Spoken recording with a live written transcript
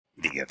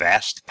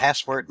Avast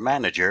Password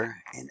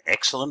Manager, an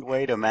excellent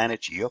way to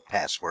manage your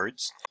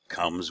passwords,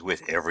 comes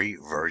with every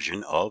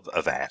version of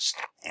Avast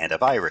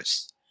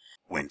antivirus.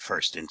 When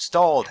first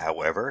installed,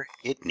 however,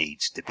 it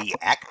needs to be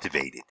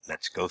activated.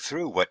 Let's go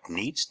through what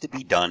needs to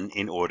be done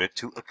in order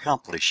to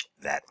accomplish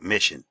that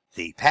mission.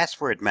 The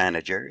Password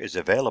Manager is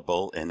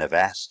available in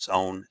Avast's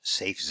own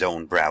Safe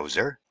Zone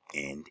browser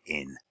and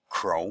in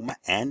Chrome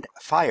and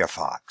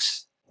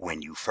Firefox.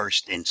 When you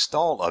first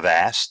install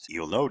Avast,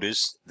 you'll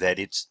notice that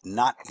it's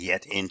not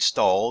yet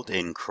installed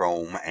in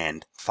Chrome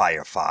and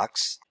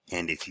Firefox.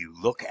 And if you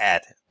look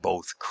at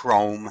both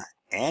Chrome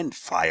and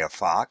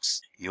Firefox,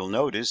 you'll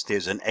notice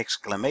there's an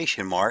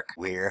exclamation mark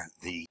where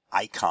the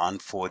icon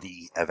for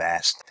the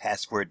Avast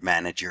Password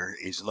Manager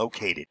is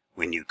located.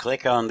 When you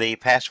click on the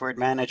Password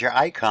Manager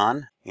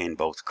icon in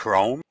both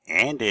Chrome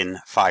and in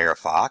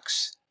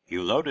Firefox,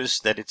 you'll notice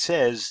that it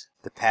says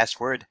the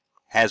password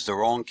has the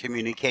wrong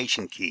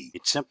communication key.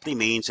 It simply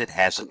means it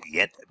hasn't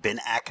yet been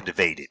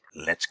activated.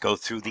 Let's go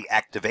through the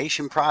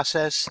activation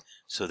process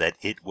so that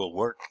it will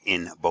work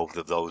in both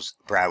of those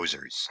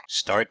browsers.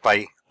 Start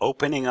by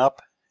opening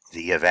up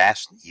the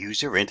Avast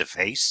user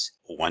interface.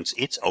 Once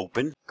it's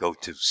open, go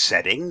to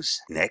Settings.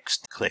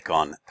 Next, click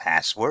on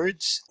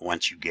Passwords.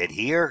 Once you get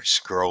here,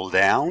 scroll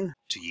down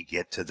till you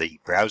get to the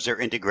browser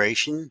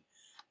integration,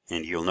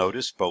 and you'll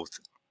notice both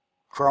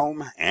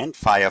Chrome and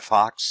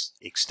Firefox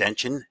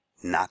extension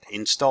not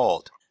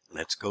installed.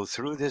 Let's go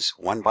through this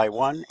one by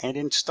one and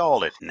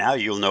install it. Now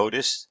you'll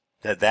notice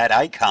that that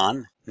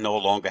icon no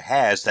longer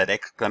has that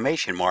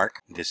exclamation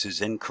mark. This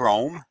is in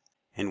Chrome,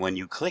 and when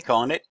you click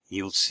on it,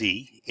 you'll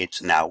see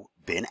it's now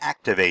been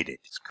activated.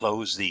 Let's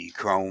close the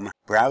Chrome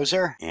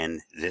browser,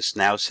 and this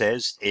now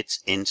says it's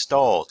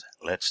installed.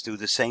 Let's do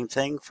the same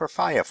thing for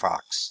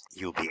Firefox.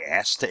 You'll be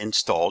asked to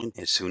install.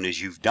 As soon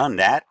as you've done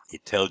that,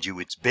 it tells you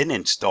it's been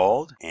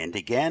installed, and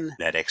again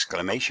that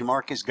exclamation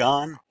mark is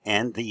gone,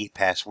 and the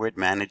Password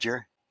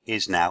Manager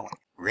is now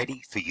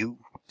ready for you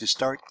to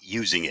start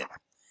using it.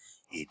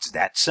 It's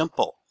that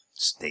simple.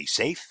 Stay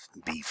safe,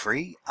 be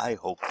free. I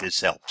hope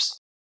this helps.